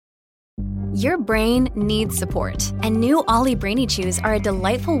Your brain needs support, and new Ollie Brainy Chews are a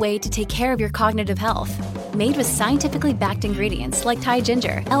delightful way to take care of your cognitive health. Made with scientifically backed ingredients like Thai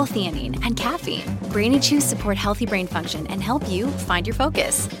ginger, L-theanine, and caffeine, Brainy Chews support healthy brain function and help you find your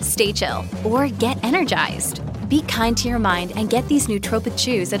focus, stay chill, or get energized. Be kind to your mind and get these nootropic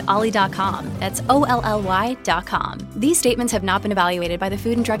chews at ollie.com. That's OLLY.com. These statements have not been evaluated by the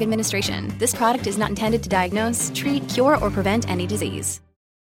Food and Drug Administration. This product is not intended to diagnose, treat, cure, or prevent any disease.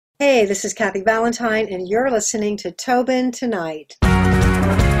 Hey, this is Kathy Valentine, and you're listening to Tobin Tonight.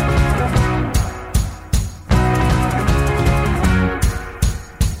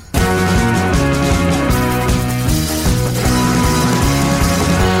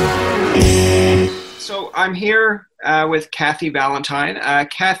 So I'm here with Kathy Valentine.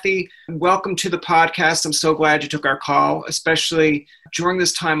 Kathy, welcome to the podcast. I'm so glad you took our call, especially during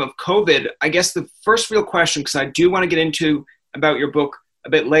this time of COVID. I guess the first real question, because I do want to get into about your book a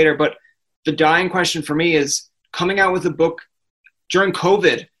bit later, but the dying question for me is coming out with a book during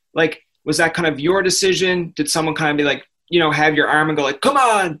COVID. Like, was that kind of your decision? Did someone kind of be like, you know, have your arm and go like, come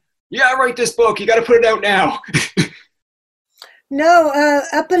on, yeah, write this book. You got to put it out now. No,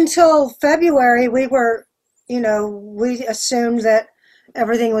 up until February, we assumed that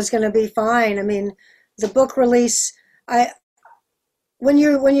everything was going to be fine. I mean, the book release, when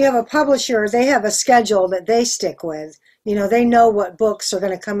you have a publisher, they have a schedule that they stick with. You know, they know what books are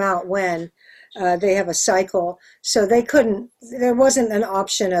going to come out when. They have a cycle. So there wasn't an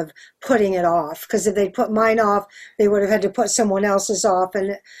option of putting it off, because if they put mine off, they would have had to put someone else's off.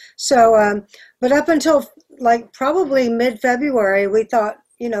 And so, but up until like probably mid-February, we thought,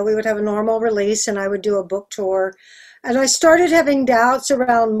 you know, we would have a normal release and I would do a book tour. And I started having doubts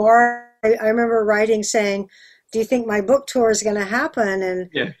around March. I remember writing saying, do you think my book tour is going to happen? And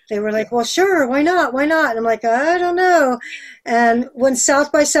They were like, well, sure, why not? Why not? And I'm like, I don't know. And when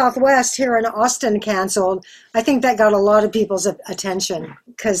South by Southwest here in Austin canceled, I think that got a lot of people's attention,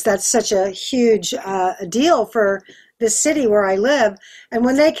 because that's such a huge deal for this city where I live. And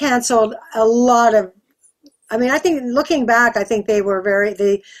when they canceled, I think looking back, I think they were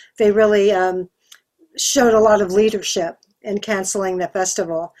they really showed a lot of leadership in canceling the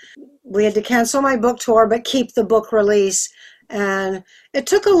festival. We had to cancel my book tour, but keep the book release. And it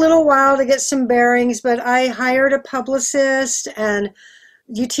took a little while to get some bearings, but I hired a publicist, and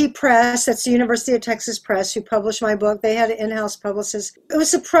UT Press, that's the University of Texas Press, who published my book. They had an in-house publicist. It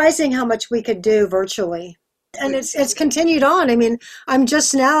was surprising how much we could do virtually. And it's continued on. I mean, I'm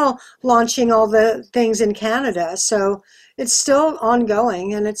just now launching all the things in Canada, so it's still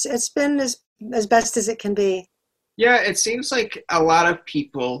ongoing, and it's been as best as it can be. Yeah, it seems like a lot of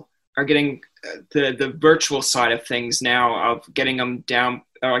people are getting the virtual side of things now, of getting them down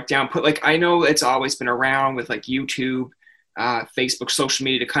put. Like, I know it's always been around with like YouTube, Facebook, social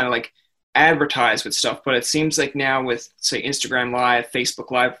media to kind of like advertise with stuff, but it seems like now with, say, Instagram Live,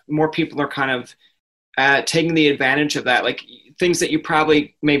 Facebook Live, more people are kind of taking the advantage of that, like things that you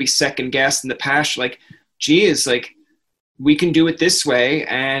probably maybe second guessed in the past, like, geez, like we can do it this way,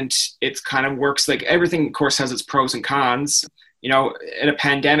 and it kind of works. Like, everything, of course, has its pros and cons. You know, in a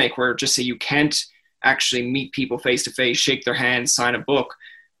pandemic where just say you can't actually meet people face to face, shake their hands, sign a book,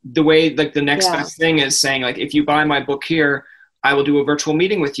 the way, like, the next best thing is saying, like, if you buy my book here, I will do a virtual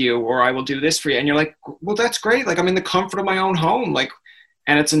meeting with you, or I will do this for you. And you're like, well, that's great. Like, I'm in the comfort of my own home. Like,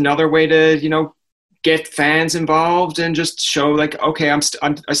 and it's another way to, you know, get fans involved and just show like, okay,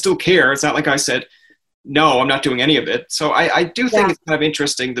 I still care. It's not like I said, no, I'm not doing any of it. So I do think it's kind of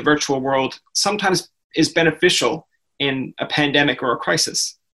interesting. The virtual world sometimes is beneficial in a pandemic or a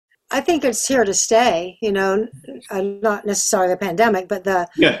crisis. I think it's here to stay, you know, not necessarily the pandemic, but the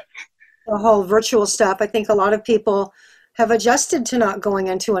whole virtual stuff. I think a lot of people have adjusted to not going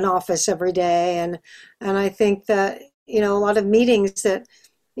into an office every day. And I think that, you know, a lot of meetings that,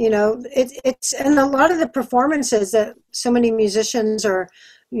 you know, it's and a lot of the performances that so many musicians are,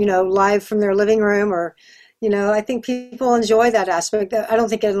 you know, live from their living room, or, you know, I think people enjoy that aspect. I don't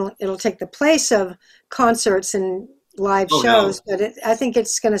think it'll take the place of concerts and live shows, no. But I think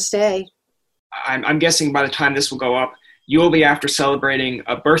it's going to stay. I'm guessing by the time this will go up, you'll be after celebrating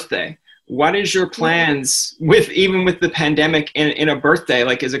a birthday. What is your plans with the pandemic in a birthday?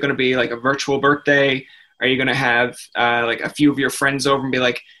 Like, is it going to be like a virtual birthday? Are you going to have like a few of your friends over and be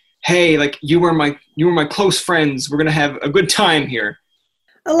like, hey, like you were my close friends. We're going to have a good time here.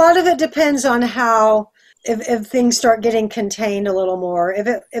 A lot of it depends on how, if things start getting contained a little more. If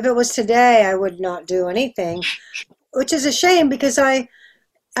it was today, I would not do anything, which is a shame, because I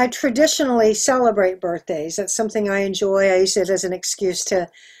traditionally celebrate birthdays. That's something I enjoy. I use it as an excuse to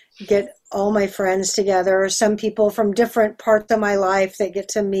get all my friends together, some people from different parts of my life that get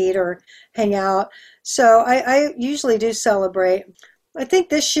to meet or hang out. So I usually do celebrate. I think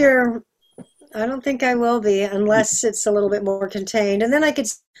this year, I don't think I will be unless it's a little bit more contained. And then I could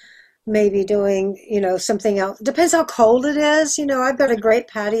maybe doing, something else. Depends how cold it is. I've got a great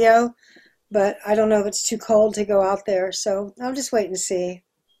patio, but I don't know if it's too cold to go out there. So I'll just wait and see.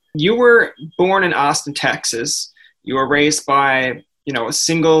 You were born in Austin, Texas. You were raised by, a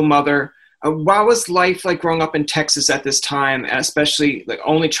single mother. What was life like growing up in Texas at this time, and especially like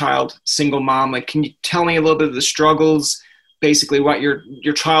only child, single mom? Like, can you tell me a little bit of the struggles, basically what your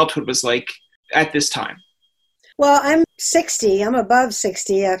childhood was like at this time? Well, I'm 60. I'm above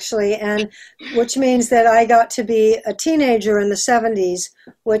 60, actually, and which means that I got to be a teenager in the 70s,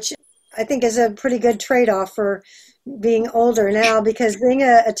 which I think is a pretty good trade-off for being older now, because being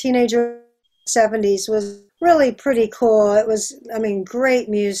a teenager in the 70s was really pretty cool. It was, great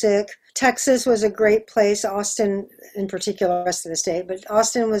music. Texas was a great place. Austin, in particular, the rest of the state, but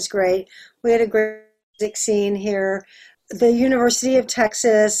Austin was great. We had a great music scene here. The University of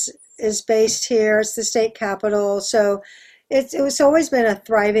Texas is based here. It's the state capital. So it was always been a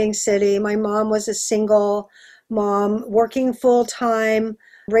thriving city. My mom was a single mom, working full-time,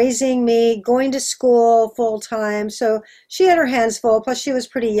 raising me, going to school full-time. So she had her hands full, plus she was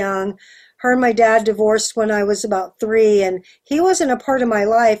pretty young. Her and my dad divorced when I was about 3, and he wasn't a part of my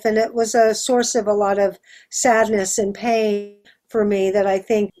life, and it was a source of a lot of sadness and pain for me that I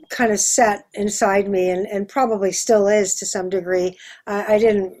think kind of sat inside me and probably still is to some degree. I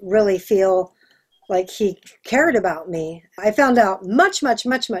didn't really feel like he cared about me. I found out much, much,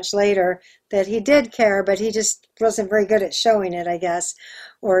 much, much later that he did care, but he just wasn't very good at showing it, I guess,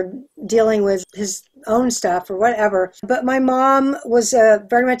 or dealing with his own stuff or whatever. But my mom was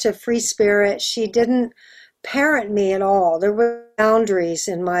very much a free spirit. She didn't parent me at all. There were boundaries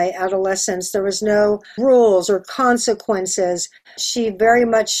in my adolescence. There was no rules or consequences. She very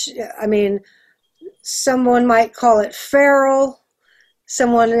much, someone might call it feral.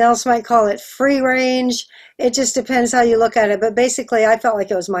 Someone else might call it free range. It just depends how you look at it. But basically, I felt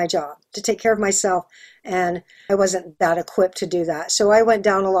like it was my job to take care of myself, and I wasn't that equipped to do that. So I went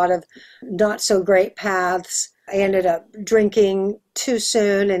down a lot of not so great paths. I ended up drinking too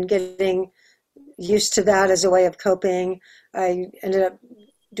soon and getting used to that as a way of coping. I ended up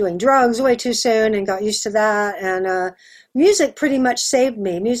doing drugs way too soon and got used to that. And music pretty much saved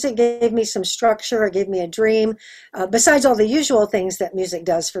me. Music gave me some structure. It gave me a dream, besides all the usual things that music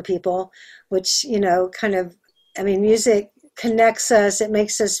does for people, which, music connects us. It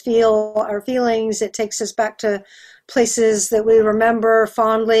makes us feel our feelings. It takes us back to places that we remember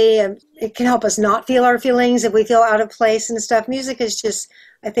fondly. And it can help us not feel our feelings if we feel out of place and stuff. Music is just,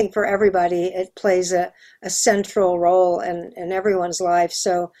 I think, for everybody, it plays a central role in everyone's life.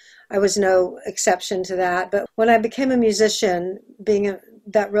 So I was no exception to that. But when I became a musician,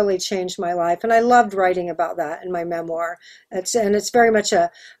 that really changed my life. And I loved writing about that in my memoir. It's very much a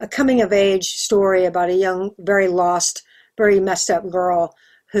coming of age story about a young, very lost, very messed up girl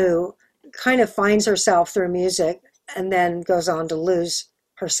who kind of finds herself through music and then goes on to lose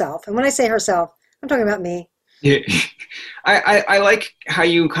herself. And when I say herself, I'm talking about me. Yeah. I like how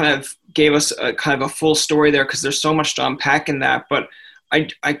you kind of gave us a kind of a full story there, because there's so much to unpack in that. But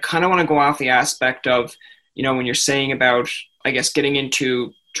I kind of want to go off the aspect of, when you're saying about, I guess, getting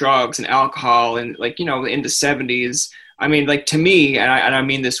into drugs and alcohol and in the 70s. To me, and I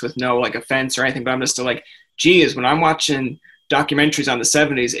mean this with no offense or anything, but I'm just geez, when I'm watching documentaries on the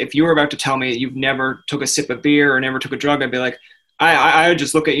 70s, if you were about to tell me you've never took a sip of beer or never took a drug, I'd be like, I would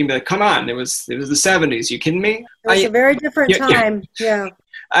just look at you and be like, come on, it was the 70s. You kidding me? It was a very different time. Yeah.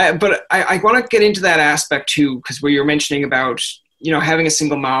 But I want to get into that aspect too, because where you're mentioning about, having a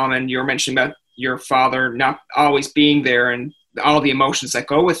single mom, and you're mentioning about your father not always being there and all the emotions that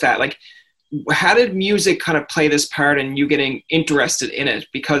go with that. How did music kind of play this part in you getting interested in it?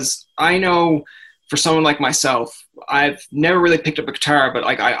 Because I know for someone like myself, I've never really picked up a guitar, but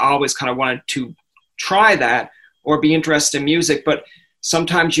I always kind of wanted to try that or be interested in music. But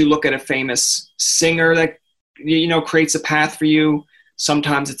sometimes you look at a famous singer that, creates a path for you.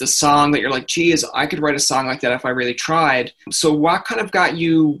 Sometimes it's a song that you're like, geez, I could write a song like that if I really tried. So what kind of got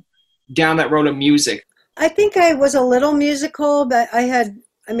you down that road of music? I think I was a little musical, but I'd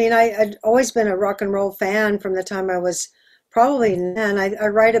always been a rock and roll fan from the time I was probably 10. I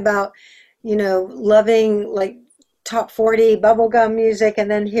write about, loving top 40 bubblegum music, and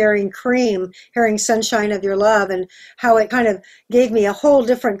then hearing Cream, hearing Sunshine of Your Love, and how it kind of gave me a whole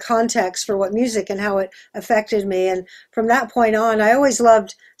different context for what music and how it affected me. And from that point on, I always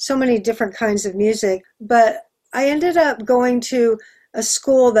loved so many different kinds of music. But I ended up going to a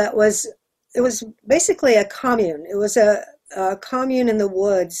school that it was basically a commune. It was a commune in the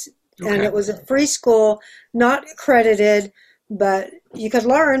woods, and Okay. it was a free school, not accredited, but you could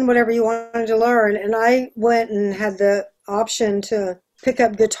learn whatever you wanted to learn. And I went and had the option to pick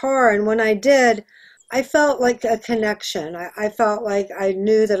up guitar, and when I did, I felt like a connection. I felt like I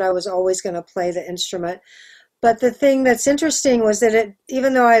knew that I was always going to play the instrument. But the thing that's interesting was that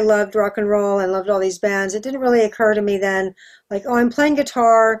even though I loved rock and roll and loved all these bands, it didn't really occur to me then, like, oh, I'm playing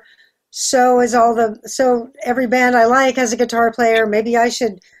guitar, so every band I like has a guitar player. Maybe I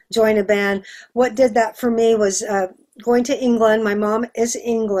should join a band. What did that for me was going to England. My mom is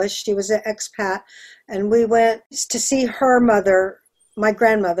English. She was an expat, and we went to see her mother, my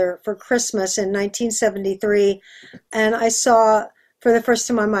grandmother, for Christmas in 1973, and I saw, for the first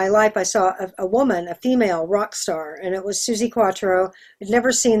time in my life, I saw a woman, a female rock star, and it was Suzi Quatro. I'd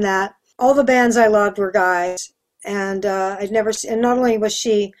never seen that. All the bands I loved were guys, and and not only was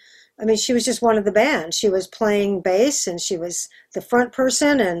she, I mean, she was just one of the band. She was playing bass, and she was the front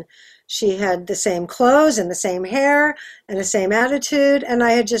person, and she had the same clothes and the same hair and the same attitude, and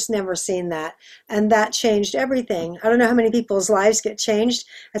I had just never seen that. And that changed everything. I don't know how many people's lives get changed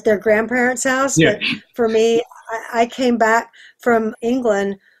at their grandparents' house, Yeah. but for me, I came back from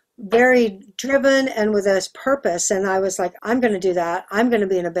England very driven and with a purpose, and I was like, I'm going to do that. I'm going to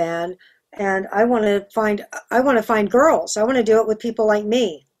be in a band, and I want to find girls. I want to do it with people like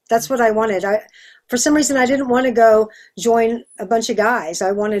me. That's what I wanted. For some reason, I didn't want to go join a bunch of guys.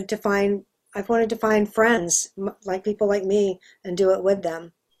 I wanted to find friends, like people like me, and do it with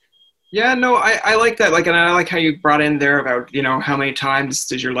them. Yeah, no, I like that. Like, and I like how you brought in there about, how many times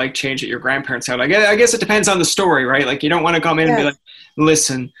did your life change at your grandparents' house? I guess it depends on the story, right? Like, you don't want to come in and be like,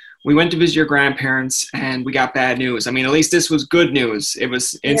 listen, we went to visit your grandparents and we got bad news. I mean, at least this was good news. It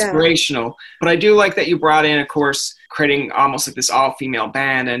was inspirational. Yeah. But I do like that you brought in, of course, creating almost like this all-female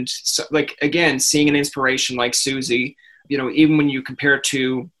band. And so, like, again, seeing an inspiration like Suzi, even when you compare it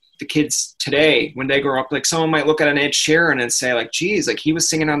to the kids today, when they grow up, like someone might look at an Ed Sheeran and say like, geez, like he was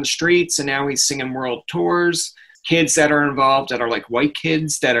singing on the streets and now he's singing world tours. Kids that are involved that are like white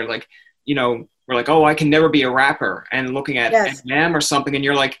kids that are like, we're like, oh, I can never be a rapper, and looking at Eminem or something. And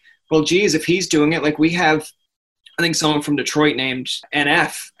you're like, well, geez, if he's doing it, like we have, I think someone from Detroit named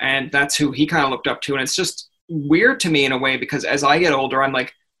NF, and that's who he kind of looked up to. And it's just weird to me in a way, because as I get older, I'm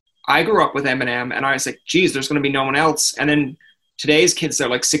like, I grew up with Eminem and I was like, geez, there's going to be no one else. And then today's kids that are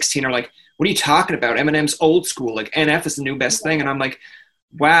like 16 are like, what are you talking about? Eminem's old school. Like NF is the new best thing. And I'm like,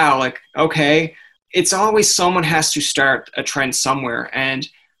 wow, like, okay. It's always someone has to start a trend somewhere. And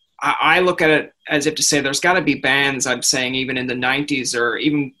I look at it as if to say there's got to be bands, I'm saying, even in the 90s or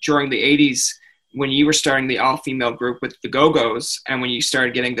even during the 80s, when you were starting the all-female group with the Go-Go's and when you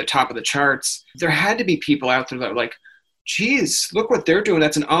started getting the top of the charts, there had to be people out there that were like, geez, look what they're doing.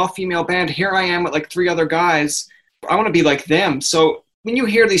 That's an all-female band. Here I am with like 3 other guys. I want to be like them. So when you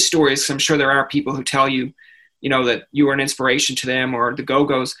hear these stories, I'm sure there are people who tell you, that you were an inspiration to them or the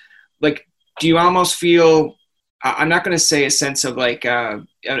Go-Go's. Like, do you almost feel, I'm not going to say a sense of like an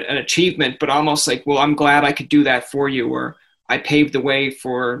achievement, but almost like, well, I'm glad I could do that for you, or I paved the way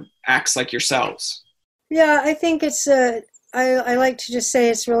for acts like yourselves? Yeah, I think it's I like to just say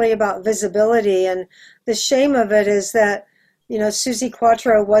it's really about visibility. And the shame of it is that, Suzi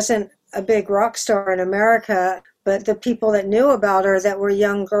Quatro wasn't a big rock star in America, but the people that knew about her that were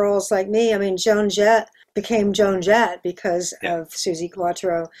young girls like me, I mean, Joan Jett became Joan Jett because of Suzi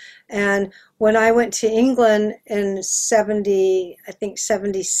Quatro. And when I went to England in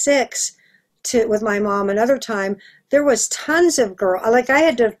 76 with my mom another time, there was tons of girls. Like I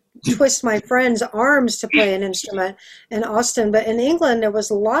had to twist my friend's arms to play an instrument in Austin, but in England there was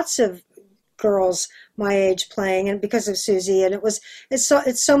lots of girls my age playing, and because of Suzi. And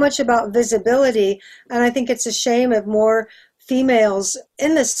it's so much about visibility. And I think it's a shame if more females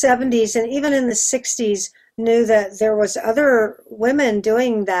in the 70s and even in the 60s knew that there was other women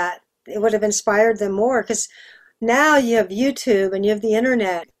doing that. It would have inspired them more, because now you have YouTube and you have the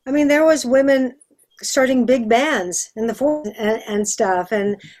internet. I mean, there was women starting big bands in the 40s and stuff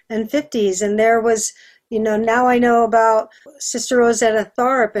and 50s, and there was, now I know about Sister Rosetta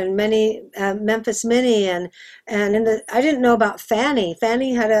Tharpe and many Memphis Minnie, and I didn't know about Fanny.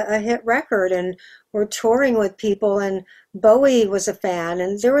 Fanny had a hit record and were touring with people, and Bowie was a fan,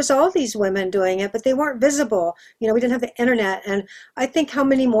 and there was all these women doing it, but they weren't visible. We didn't have the internet, and I think how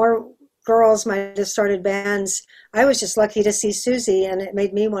many more girls might have started bands. I was just lucky to see Suzi, and it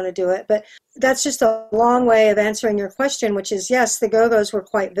made me want to do it. But that's just a long way of answering your question, which is, yes, the Go-Go's were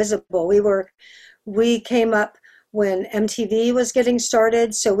quite visible. We came up when MTV was getting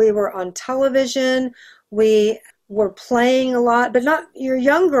started, so we were on television. We were playing a lot, but not your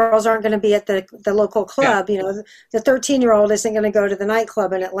young girls aren't going to be at the local club. Yeah. You know, the 13-year-old isn't going to go to the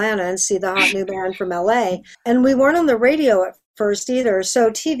nightclub in Atlanta and see the hot new band from LA. And we weren't on the radio at first either. So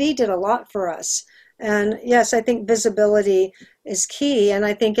TV did a lot for us. And yes, I think visibility is key. And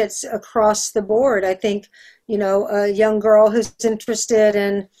I think it's across the board. I think, you know, a young girl who's interested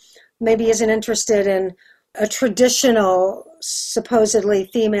in, maybe isn't interested in a traditional, supposedly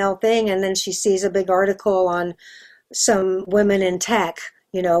female thing, and then she sees a big article on some women in tech,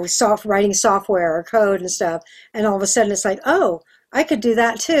 you know, writing software or code and stuff, and all of a sudden it's like, oh, I could do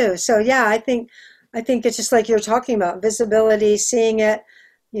that too. So yeah, I think it's just like you're talking about, visibility, seeing it,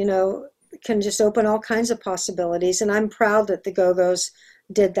 you know, can just open all kinds of possibilities, and I'm proud that the Go-Go's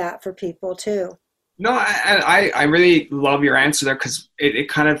did that for people too. No, I really love your answer there, because it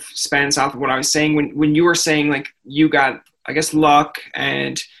kind of spans off of what I was saying when you were saying, like, you got, I guess, luck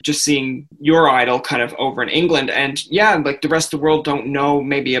and just seeing your idol kind of over in England. And yeah, like the rest of the world don't know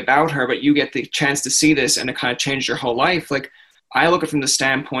maybe about her, but you get the chance to see this and it kind of changed your whole life. Like, I look at it from the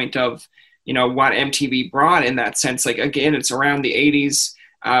standpoint of, you know, what MTV brought in that sense. Like, again, it's around the 80s.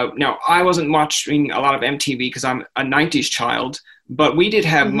 Now, I wasn't watching a lot of MTV because I'm a 90s child, but we did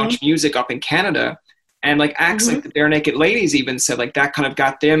have much music up in Canada. And like acts like the Bare Naked Ladies even said, like, that kind of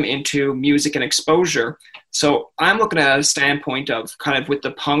got them into music and exposure. So I'm looking at a standpoint of kind of with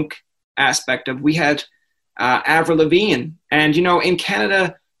the punk aspect of, we had Avril Lavigne. And, you know, in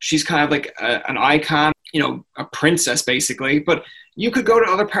Canada, she's kind of like an icon, you know, a princess basically. But you could go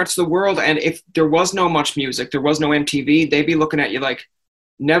to other parts of the world, and if there was no much music, there was no MTV, they'd be looking at you like,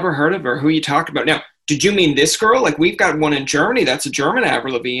 never heard of her. Who are you talking about? Now, did you mean this girl? Like, we've got one in Germany that's a German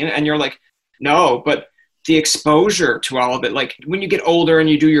Avril Lavigne. And you're like, no, but the exposure to all of it, like when you get older and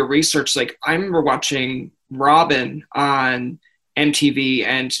you do your research, like I remember watching Robin on MTV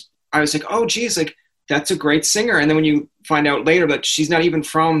and I was like, oh geez, like that's a great singer. And then when you find out later that she's not even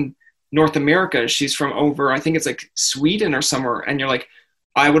from North America, she's from over, I think it's like Sweden or somewhere. And you're like,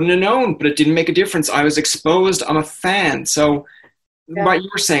 I wouldn't have known, but it didn't make a difference. I was exposed. I'm a fan. So what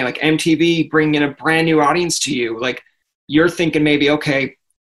you were saying, like MTV bringing in a brand new audience to you, like you're thinking maybe, okay,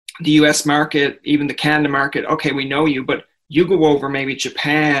 the US market, even the Canada market, okay, we know you, but you go over maybe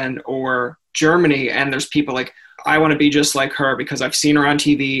Japan or Germany and there's people like, I want to be just like her because I've seen her on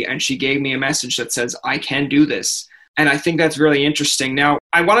TV and she gave me a message that says, I can do this. And I think that's really interesting. Now,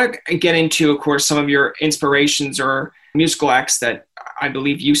 I want to get into, of course, some of your inspirations or musical acts that I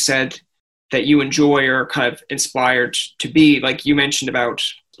believe you said that you enjoy or kind of inspired to be. Like you mentioned about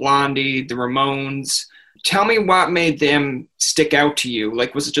Blondie, the Ramones. Tell me what made them stick out to you.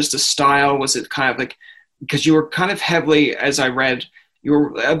 Like, was it just a style? Was it kind of like, because you were kind of heavily, as I read, you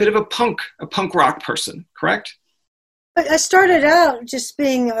were a bit of a punk rock person, correct? I started out just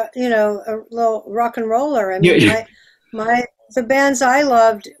being, you know, a little rock and roller. I mean, the bands I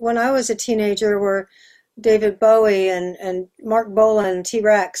loved when I was a teenager were David Bowie and Mark Bolan,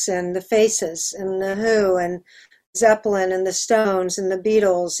 T-Rex, and the Faces, and the Who, and Zeppelin, and the Stones, and the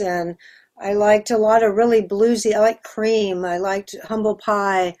Beatles, and I liked a lot of really bluesy. I liked Cream. I liked Humble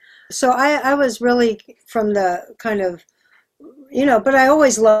Pie. So I was really from the kind of, you know, but I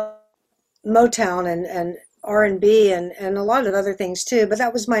always loved Motown and R&B and a lot of other things too. But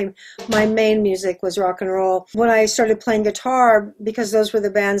that was my main music was rock and roll. When I started playing guitar, because those were the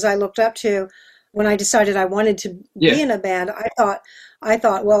bands I looked up to, when I decided I wanted to be in a band, I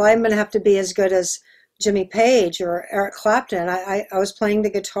thought, well, I'm going to have to be as good as Jimmy Page or Eric Clapton. I was playing the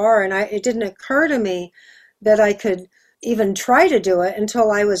guitar, and it didn't occur to me that I could even try to do it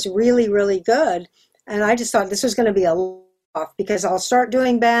until I was really, really good. And I just thought this was going to be a lot, because I'll start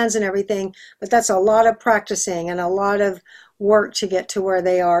doing bands and everything, but that's a lot of practicing and a lot of work to get to where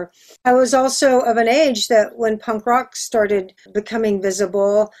they are. I was also of an age that when punk rock started becoming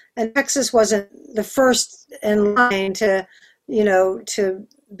visible, and Texas wasn't the first in line to, you know, to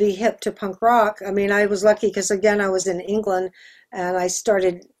be hip to punk rock. I mean, I was lucky because, again, I was in England and I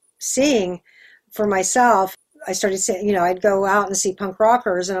started seeing for myself. I started saying, you know, I'd go out and see punk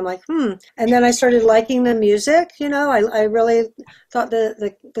rockers and I'm like, And then I started liking the music. You know, I really thought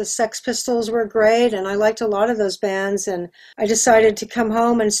the Sex Pistols were great and I liked a lot of those bands. And I decided to come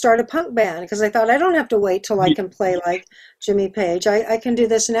home and start a punk band because I thought I don't have to wait till I can play like Jimmy Page. I can do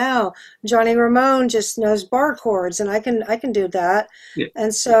this now. Johnny Ramone just knows bar chords and I can do that. Yeah.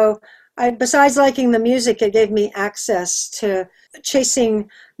 And so besides liking the music, it gave me access to chasing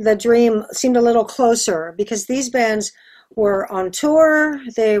the dream. Seemed a little closer because these bands were on tour,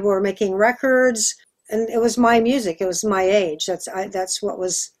 they were making records, and it was my music. It was my age. That's what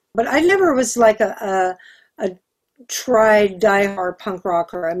was. But I never was like a tried diehard punk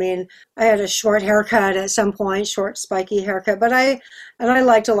rocker. I mean, I had a short haircut at some point, short spiky haircut, but I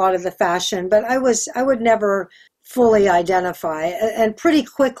liked a lot of the fashion, but I would never fully identify. And pretty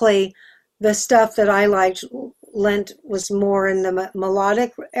quickly, the stuff that I liked lent was more in the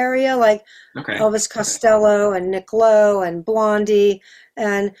melodic area, like Okay. Elvis Costello and Nick Lowe and Blondie.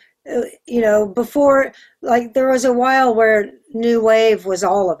 And, before, like, there was a while where New Wave was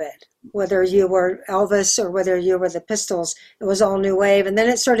all of it. Whether you were Elvis or whether you were the Pistols, it was all New Wave. And then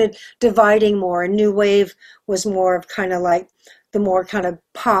it started dividing more, and New Wave was more of kind of like the more kind of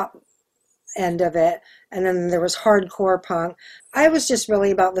pop end of it. And then there was hardcore punk. I was just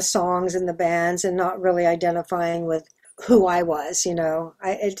really about the songs and the bands and not really identifying with who I was,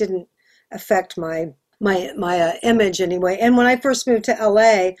 it didn't affect my image anyway. And when I first moved to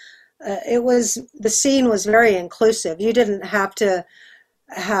LA, the scene was very inclusive. You didn't have to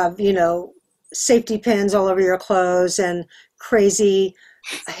have, safety pins all over your clothes and crazy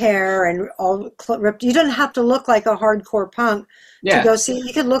hair and all ripped. You didn't have to look like a hardcore punk to go see.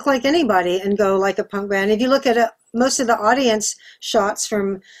 You could look like anybody and go like a punk band. If you look at most of the audience shots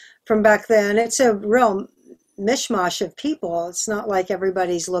from back then, it's a real mishmash of people. It's not like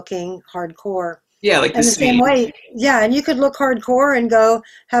everybody's looking hardcore. Yeah, like the same way. Yeah, and you could look hardcore and go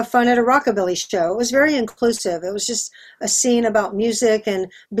have fun at a rockabilly show. It was very inclusive. It was just a scene about music and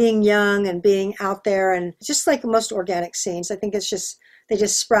being young and being out there, and just like most organic scenes. I think it's just they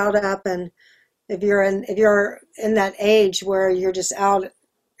just sprout up, and if you're in that age where you're just out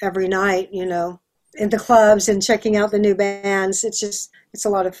every night, in the clubs and checking out the new bands, it's a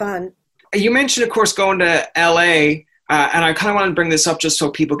lot of fun. You mentioned, of course, going to LA. And I kind of want to bring this up just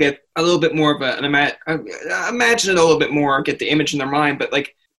so people get a little bit more of imagine it a little bit more, get the image in their mind. But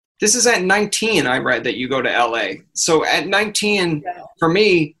like, this is at 19, I read that you go to LA. So at 19, for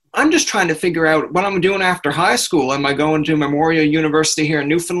me, I'm just trying to figure out what I'm doing after high school. Am I going to Memorial University here in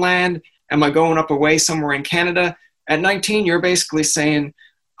Newfoundland? Am I going up away somewhere in Canada? At 19, you're basically saying,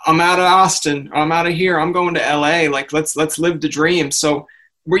 I'm out of Austin. I'm out of here. I'm going to LA. Like, let's live the dream. So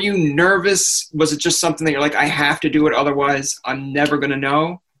were you nervous? Was it just something that you're like, I have to do it, otherwise I'm never going to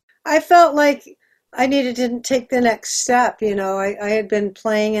know? I felt like I needed to take the next step. I had been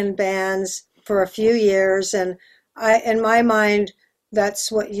playing in bands for a few years, and in my mind,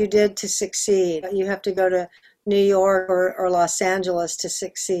 that's what you did to succeed. You have to go to New York or Los Angeles to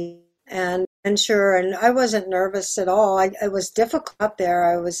succeed. And sure, and I wasn't nervous at all. It was difficult up there.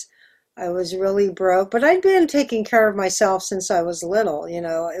 I was really broke, but I'd been taking care of myself since I was little. It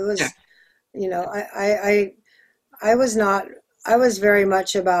was, I was very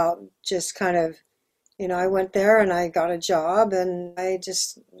much about just kind of, I went there and I got a job and I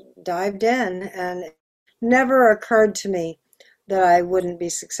just dived in, and it never occurred to me that I wouldn't be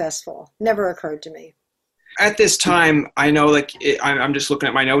successful. Never occurred to me. At this time, I know, I'm just looking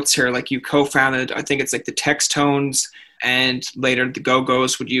at my notes here, like you co-founded, I think it's like the Textones, and later the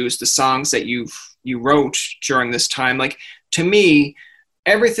Go-Go's would use the songs that you wrote during this time. Like, to me,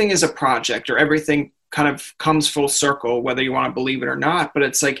 everything is a project, or everything kind of comes full circle, whether you want to believe it or not. But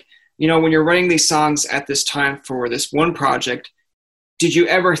it's like, when you're writing these songs at this time for this one project, did you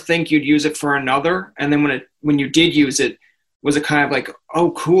ever think you'd use it for another? And then when you did use it, was it kind of like,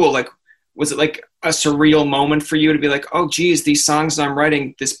 oh, cool? Like, was it like a surreal moment for you to be like, oh, geez, these songs that I'm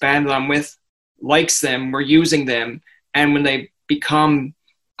writing, this band that I'm with likes them, we're using them. And when they become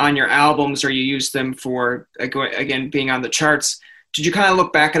on your albums, or you use them for, again, being on the charts, did you kind of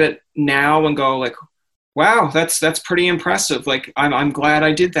look back at it now and go like, wow, that's pretty impressive. Like, I'm glad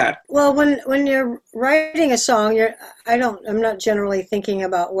I did that. Well, when you're writing a song, I'm not generally thinking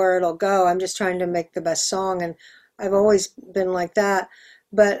about where it'll go. I'm just trying to make the best song. And I've always been like that.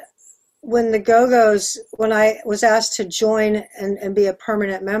 But when the Go-Go's, when I was asked to join and be a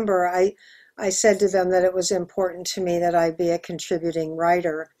permanent member, I said to them that it was important to me that I be a contributing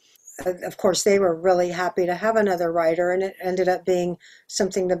writer. Of course, they were really happy to have another writer, and it ended up being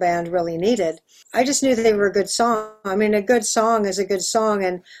something the band really needed. I just knew that they were a good song. I mean, a good song is a good song,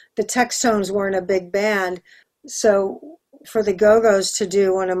 and the Textones weren't a big band. So for the Go-Go's to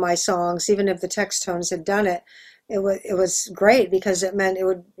do one of my songs, even if the Textones had done it, it was great, because it meant it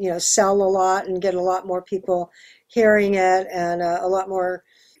would, sell a lot and get a lot more people hearing it, and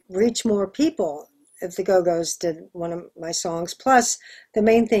reach more people if the Go-Go's did one of my songs. Plus, the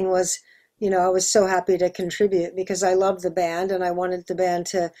main thing was, I was so happy to contribute, because I loved the band and I wanted the band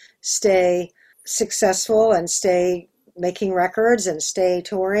to stay successful and stay making records and stay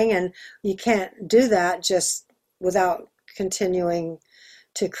touring. And you can't do that just without continuing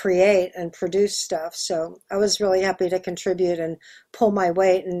to create and produce stuff. So I was really happy to contribute and pull my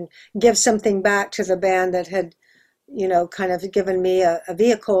weight and give something back to the band that had kind of given me a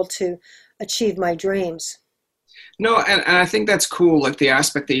vehicle to achieve my dreams. No, and I think that's cool, like the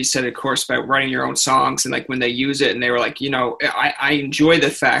aspect that you said, of course, about writing your own songs, and like when they use it and they were like, I enjoy the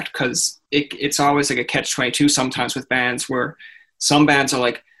fact, because it's always like a catch-22 sometimes with bands, where some bands are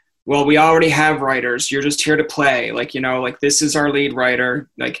like, well, we already have writers, you're just here to play, like, like this is our lead writer,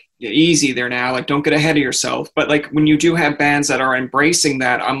 like easy there now, like don't get ahead of yourself. But like when you do have bands that are embracing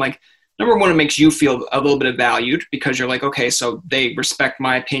that, I'm like, number one, it makes you feel a little bit valued, because you're like, okay, so they respect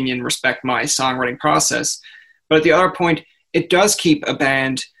my opinion, respect my songwriting process. But at the other point, it does keep a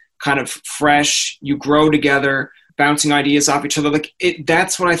band kind of fresh. You grow together, bouncing ideas off each other. Like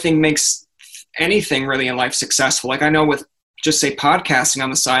that's what I think makes anything really in life successful. Like I know with just say podcasting on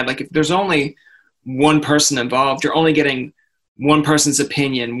the side, like if there's only one person involved, you're only getting one person's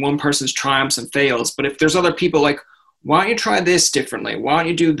opinion, one person's triumphs and fails. But if there's other people, like, why don't you try this differently? Why don't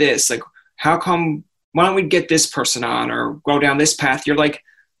you do this? Like, why don't we get this person on or go down this path? You're like,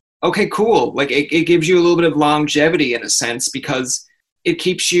 okay, cool. Like it gives you a little bit of longevity in a sense, because it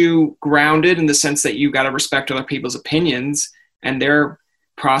keeps you grounded in the sense that you got to respect other people's opinions and their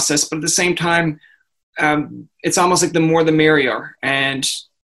process. But at the same time, it's almost like the more the merrier, and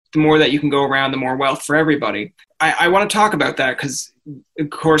the more that you can go around, the more wealth for everybody. I want to talk about that because,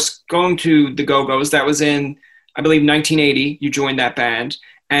 of course, going to the Go-Go's, that was in, I believe, 1980. You joined that band.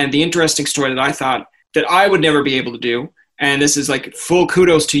 And the interesting story that I thought that I would never be able to do, and this is like full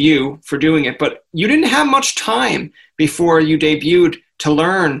kudos to you for doing it, but you didn't have much time before you debuted to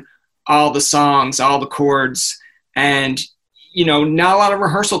learn all the songs, all the chords, and, not a lot of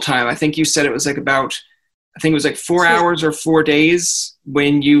rehearsal time. I think you said it was like it was like 4 hours or 4 days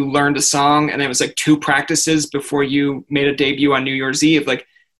when you learned a song, and it was like 2 practices before you made a debut on New Year's Eve. Like,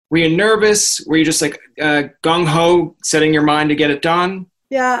 were you nervous? Were you just like gung-ho, setting your mind to get it done?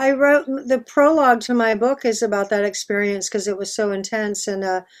 Yeah, I wrote the prologue to my book is about that experience because it was so intense, and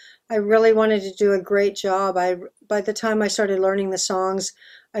I really wanted to do a great job. By the time I started learning the songs,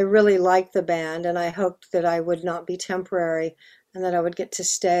 I really liked the band, and I hoped that I would not be temporary and that I would get to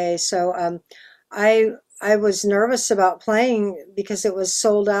stay. So I was nervous about playing because it was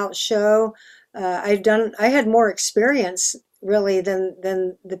sold out show. I had more experience really than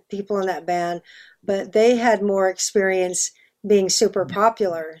the people in that band, but they had more experience being super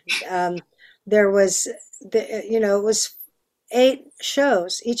popular. There was, it was 8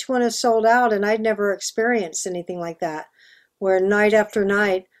 shows. Each one is sold out, and I'd never experienced anything like that, where night after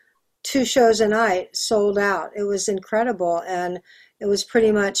night, 2 shows a night sold out. It was incredible, and it was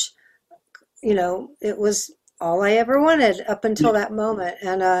pretty much, it was all I ever wanted up until that moment.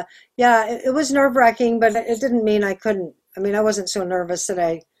 And it was nerve-wracking, but it didn't mean I couldn't. I mean, I wasn't so nervous that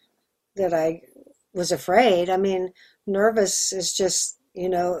I was afraid. I mean, nervous is just,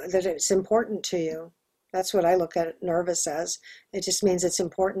 that it's important to you. That's what I look at nervous as. It just means it's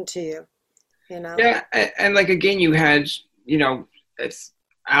important to you, Yeah, and like, again, you had, it's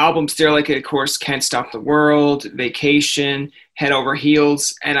albums there, like, of course, Can't Stop the World, Vacation, Head Over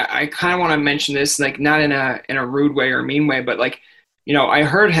Heels. And I kind of want to mention this, like, not in a rude way or a mean way, but like, I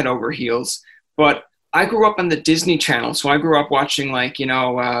heard Head Over Heels, but I grew up on the Disney Channel. So I grew up watching, like,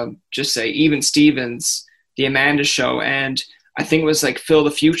 just say Even Stevens, The Amanda Show, and I think it was like Phil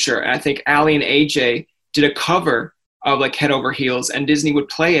the Future. And I think Ali and AJ did a cover of like Head Over Heels, and Disney would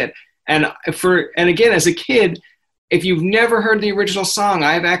play it. And again, as a kid, if you've never heard the original song,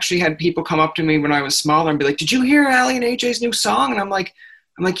 I've actually had people come up to me when I was smaller and be like, "Did you hear Ali and AJ's new song?" And I'm like,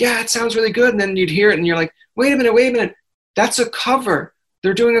 "Yeah, it sounds really good." And then you'd hear it and you're like, wait a minute. That's a cover.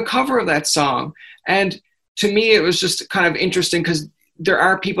 They're doing a cover of that song. And to me, it was just kind of interesting because there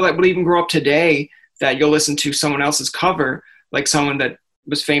are people that will even grow up today that you'll listen to someone else's cover, like someone that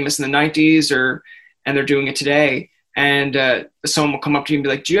was famous in the 90s and they're doing it today. And someone will come up to you and be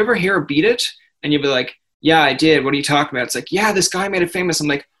like, "Do you ever hear her Beat It?" And you'll be like, "Yeah, I did. What are you talking about?" It's like, "Yeah, this guy made it famous." I'm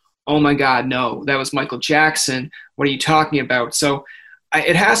like, "Oh my God, no, that was Michael Jackson. What are you talking about?" So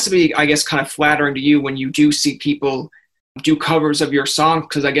it has to be, I guess, kind of flattering to you when you do see people do covers of your song,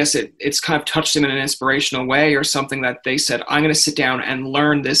 because I guess it's kind of touched them in an inspirational way or something that they said, "I'm going to sit down and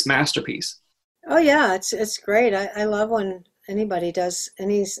learn this masterpiece." Oh yeah, it's great. I love when anybody does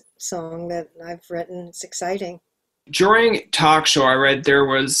any song that I've written. It's exciting. During Talk Show, I read there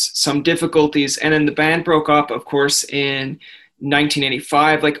was some difficulties, and then the band broke up, of course, in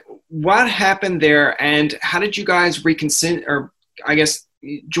 1985. Like, what happened there, and how did you guys reconcile, or I guess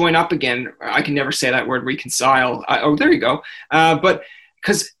join up again? I can never say that word, reconcile. Oh, there you go. But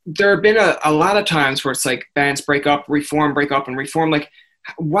because there have been a lot of times where it's like bands break up, reform, break up, and reform. Like,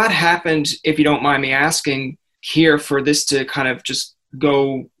 what happened, if you don't mind me asking, here for this to kind of just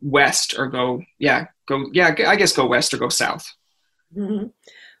go west or go I guess go west or go south. Hmm.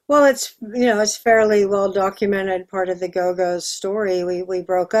 Well, it's fairly well documented part of the Go-Go's story. We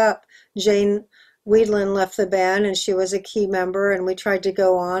broke up. Jane Weedland left the band, and she was a key member, and we tried to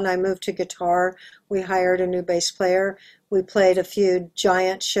go on. I moved to guitar. We hired a new bass player. We played a few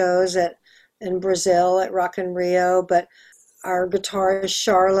giant shows in Brazil at Rock in Rio, but our guitarist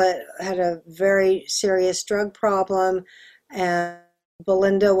Charlotte had a very serious drug problem, and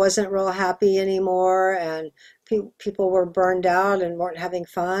Belinda wasn't real happy anymore, and people were burned out and weren't having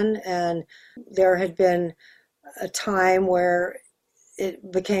fun. And there had been a time where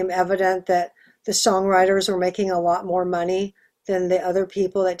it became evident that the songwriters were making a lot more money than the other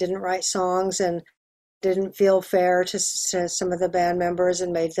people that didn't write songs, and didn't feel fair to some of the band members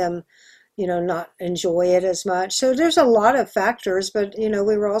and made them, not enjoy it as much. So there's a lot of factors, but, we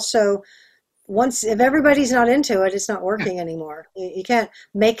were also, once, if everybody's not into it, it's not working anymore. You can't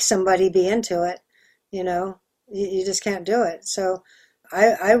make somebody be into it, you just can't do it. So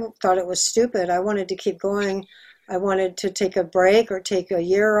I thought it was stupid. I wanted to keep going. I wanted to take a break or take a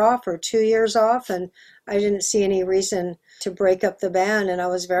year off or 2 years off, and I didn't see any reason to break up the band, and I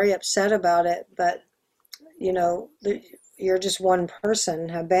was very upset about it. But, you're just one person.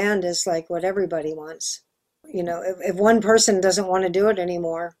 A band is like what everybody wants. If one person doesn't want to do it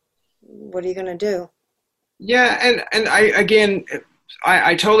anymore, what are you going to do? Yeah, and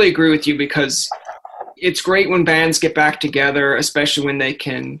I totally agree with you, because it's great when bands get back together, especially when they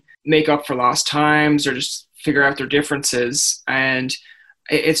can make up for lost times or just figure out their differences. And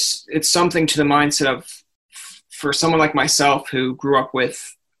it's something to the mindset of, for someone like myself who grew up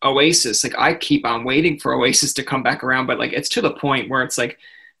with Oasis, like I keep on waiting for Oasis to come back around, but like it's to the point where it's like,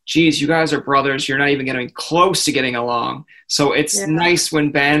 geez, you guys are brothers, you're not even getting close to getting along. So it's nice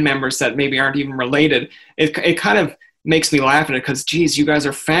when band members that maybe aren't even related, it kind of makes me laugh at it, because geez, you guys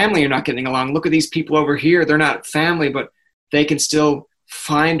are family, you're not getting along. Look at these people over here, they're not family, but they can still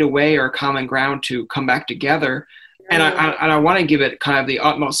find a way or a common ground to come back together. And I want to give it kind of the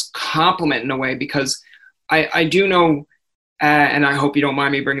utmost compliment in a way, because I do know, and I hope you don't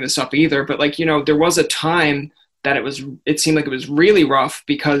mind me bringing this up either, but like, there was a time that it seemed like it was really rough,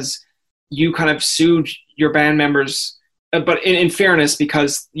 because you kind of sued your band members, but in fairness,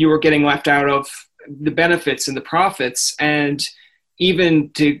 because you were getting left out of the benefits and the profits. And even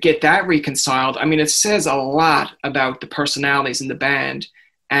to get that reconciled, I mean, it says a lot about the personalities in the band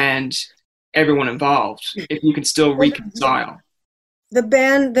and everyone involved, if you can still reconcile.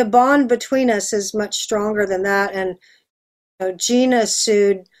 The bond between us is much stronger than that. And Gina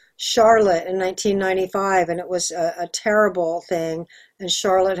sued Charlotte in 1995, and it was a terrible thing, and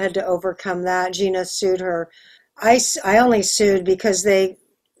Charlotte had to overcome that. Gina sued her. I only sued because they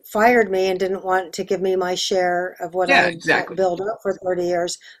fired me and didn't want to give me my share of what I built up for 30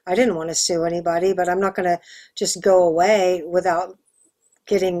 years. I didn't want to sue anybody, but I'm not going to just go away without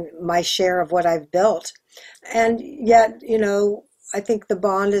getting my share of what I've built. And yet, I think the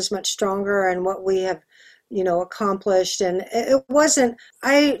bond is much stronger, and what we have accomplished. And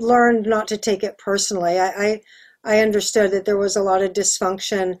I learned not to take it personally. I understood that there was a lot of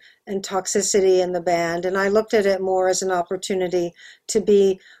dysfunction and toxicity in the band, and I looked at it more as an opportunity to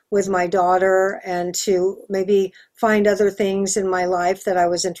be with my daughter and to maybe find other things in my life that I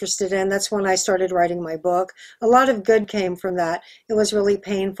was interested in. That's when I started writing my book. A lot of good came from that. It was really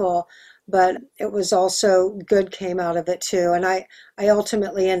painful, but it was also good came out of it too. And I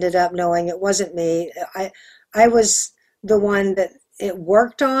ultimately ended up knowing it wasn't me. I was the one that it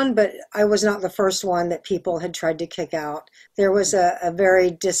worked on, but I was not the first one that people had tried to kick out. There was a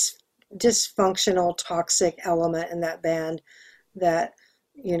very dysfunctional, toxic element in that band that,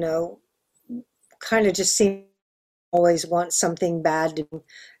 kind of just seemed to always want something bad to do.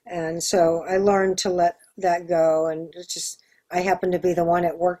 And so I learned to let that go, and I happened to be the one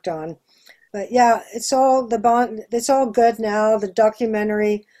it worked on. But yeah, it's all good now. The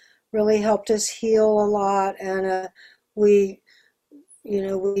documentary really helped us heal a lot, and we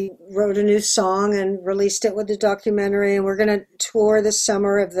wrote a new song and released it with the documentary, and we're going to tour this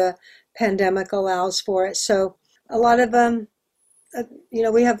summer if the pandemic allows for it. So a lot of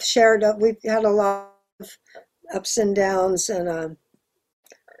we've had a lot of ups and downs, and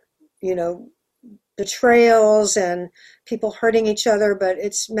betrayals and people hurting each other, but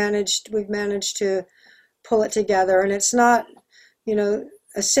we've managed to pull it together. And it's not,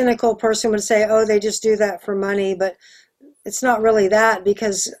 a cynical person would say, oh, they just do that for money, but it's not really that,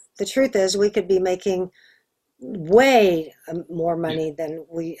 because the truth is we could be making way more money than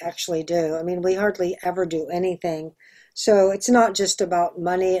we actually do. I mean, we hardly ever do anything. So it's not just about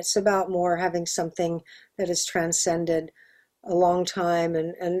money. It's about more having something that is transcended a long time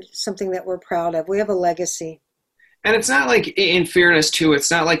and something that we're proud of. We have a legacy. And it's not like, in fairness too,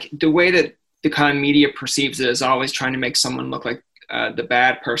 it's not like the way that the kind of media perceives it is always trying to make someone look like the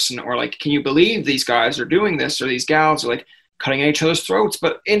bad person, or like, can you believe these guys are doing this, or these gals are like cutting at each other's throats.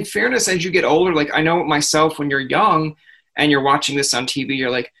 But in fairness, as you get older, like I know myself, when you're young and you're watching this on TV, you're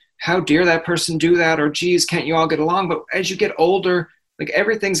like, how dare that person do that? Or geez, can't you all get along? But as you get older, like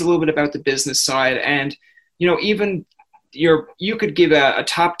everything's a little bit about the business side. And, you know, even you could give a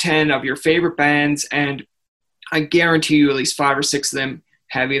top 10 of your favorite bands, and I guarantee you at least 5 or 6 of them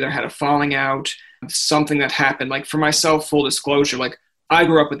have either had a falling out, something that happened. Like for myself, full disclosure, like I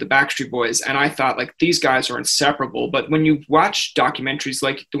grew up with the Backstreet Boys and I thought like these guys are inseparable. But when you watch documentaries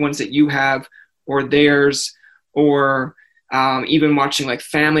like the ones that you have or theirs, or even watching like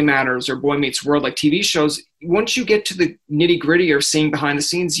Family Matters or Boy Meets World, like TV shows, once you get to the nitty gritty or seeing behind the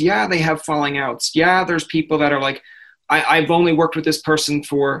scenes, yeah, they have falling outs. Yeah, there's people that are like, I've only worked with this person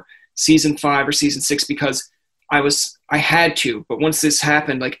for season 5 or season 6 because I had to. But once this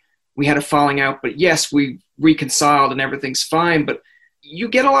happened, like we had a falling out, but yes, we reconciled and everything's fine. But you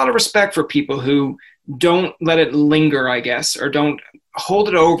get a lot of respect for people who don't let it linger, I guess, or don't hold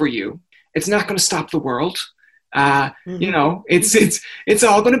it over you. It's not going to stop the world. You know, it's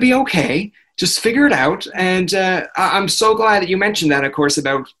all going to be okay. Just figure it out. And I'm so glad that you mentioned that, of course,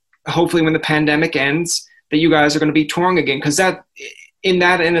 about hopefully when the pandemic ends, that you guys are going to be touring again. Because that, in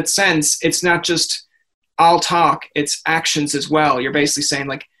a sense, it's not just all talk, it's actions as well. You're basically saying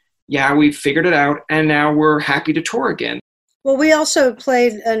like, yeah, we've figured it out and now we're happy to tour again. Well, we also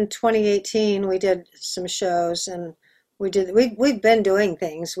played in 2018. We did some shows and we've been doing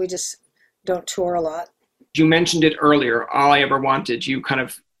things. We just don't tour a lot. You mentioned it earlier, All I Ever Wanted. You kind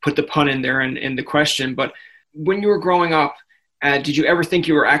of put the pun in there in the question. But when you were growing up, did you ever think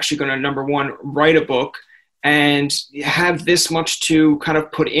you were actually going to, number one, write a book and have this much to kind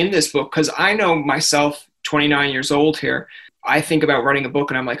of put in this book? Because I know myself, 29 years old here, I think about writing a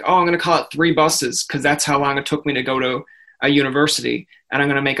book and I'm like, oh, I'm going to call it 3 buses because that's how long it took me to go to a university. And I'm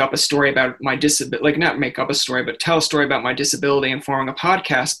going to make up a story about my disability, like not make up a story, but tell a story about my disability and forming a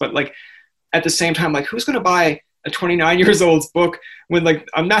podcast. But like at the same time, like who's going to buy a 29 years old's book when like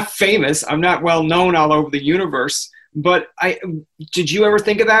I'm not famous, I'm not well known all over the universe? But did you ever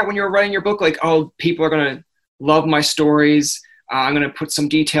think of that when you were writing your book? Like, oh, people are going to love my stories. I'm going to put some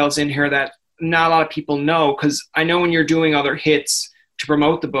details in here that not a lot of people know. Because I know when you're doing other hits to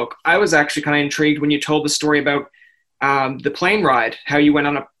promote the book, I was actually kind of intrigued when you told the story about the plane ride, how you went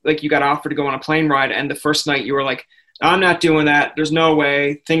on you got offered to go on a plane ride. And the first night you were like, I'm not doing that. There's no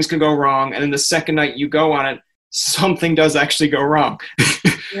way. Things could go wrong. And then the second night you go on it, something does actually go wrong.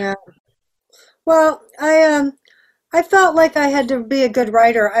 Yeah. Well, I felt like I had to be a good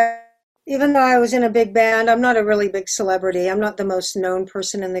writer. Even though I was in a big band, I'm not a really big celebrity. I'm not the most known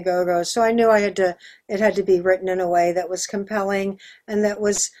person in the Go-Go's. So I knew it had to be written in a way that was compelling and that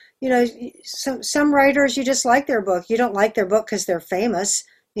was, you know, some writers, you just like their book. You don't like their book because they're famous.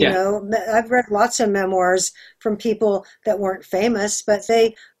 You know, I've read lots of memoirs from people that weren't famous, but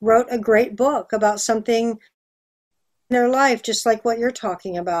they wrote a great book about something in their life, just like what you're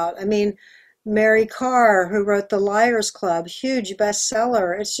talking about. I mean, Mary Karr, who wrote The Liars Club, huge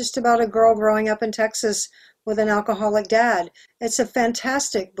bestseller. It's just about a girl growing up in Texas with an alcoholic dad. It's a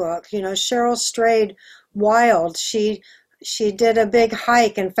fantastic book. You know, Cheryl Strayed, Wild. She did a big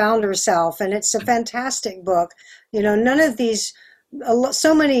hike and found herself, and it's a fantastic book. You know, none of these,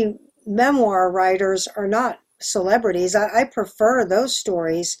 so many memoir writers are not celebrities. I prefer those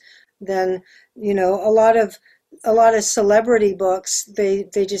stories than, you know, a lot of celebrity books. They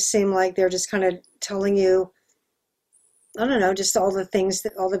just seem like they're just kind of telling you, I don't know, just all the things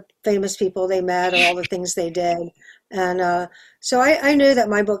that all the famous people they met or all the things they did. And so I knew that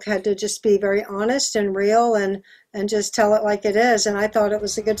my book had to just be very honest and real and just tell it like it is. And I thought it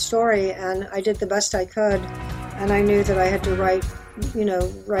was a good story, and I did the best I could. And I knew that I had to write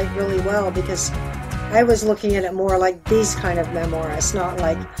really well, because I was looking at it more like these kind of memoirs, not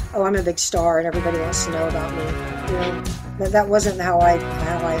like, oh, I'm a big star and everybody wants to know about me. You know, that wasn't how I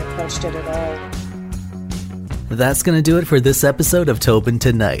approached it at all. That's going to do it for this episode of Tobin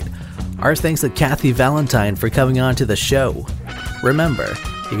Tonight. Our thanks to Kathy Valentine for coming on to the show. Remember,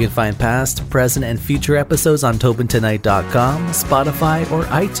 you can find past, present, and future episodes on TobinTonight.com, Spotify, or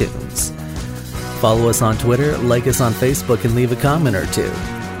iTunes. Follow us on Twitter, like us on Facebook, and leave a comment or two.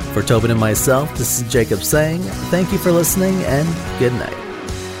 For Tobin and myself, this is Jacob saying thank you for listening and good night.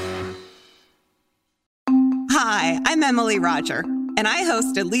 Hi, I'm Emily Roger, and I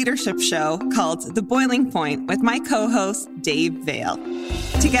host a leadership show called The Boiling Point with my co-host, Dave Vale.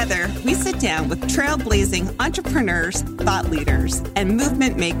 Together, we sit down with trailblazing entrepreneurs, thought leaders, and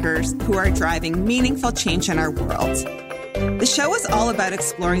movement makers who are driving meaningful change in our world. The show is all about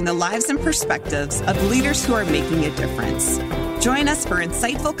exploring the lives and perspectives of leaders who are making a difference. Join us for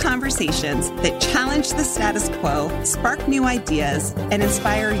insightful conversations that challenge the status quo, spark new ideas, and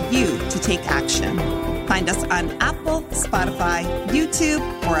inspire you to take action. Find us on Apple, Spotify, YouTube,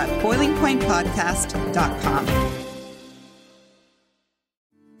 or at boilingpointpodcast.com.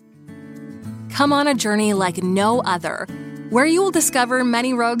 Come on a journey like no other, where you will discover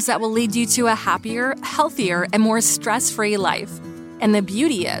many roads that will lead you to a happier, healthier, and more stress-free life. And the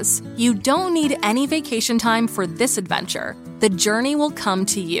beauty is, you don't need any vacation time for this adventure. The journey will come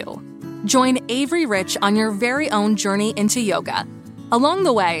to you. Join Avery Rich on your very own journey into yoga. Along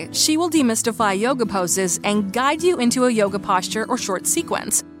the way, she will demystify yoga poses and guide you into a yoga posture or short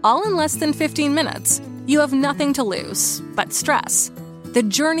sequence, all in less than 15 minutes. You have nothing to lose but stress. The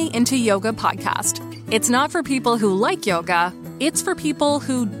Journey into Yoga podcast. It's not for people who like yoga, it's for people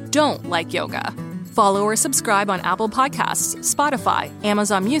who don't like yoga. Follow or subscribe on Apple Podcasts, Spotify,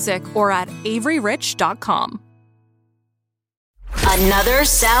 Amazon Music, or at averyrich.com. Another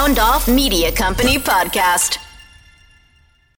Sound Off Media Company podcast.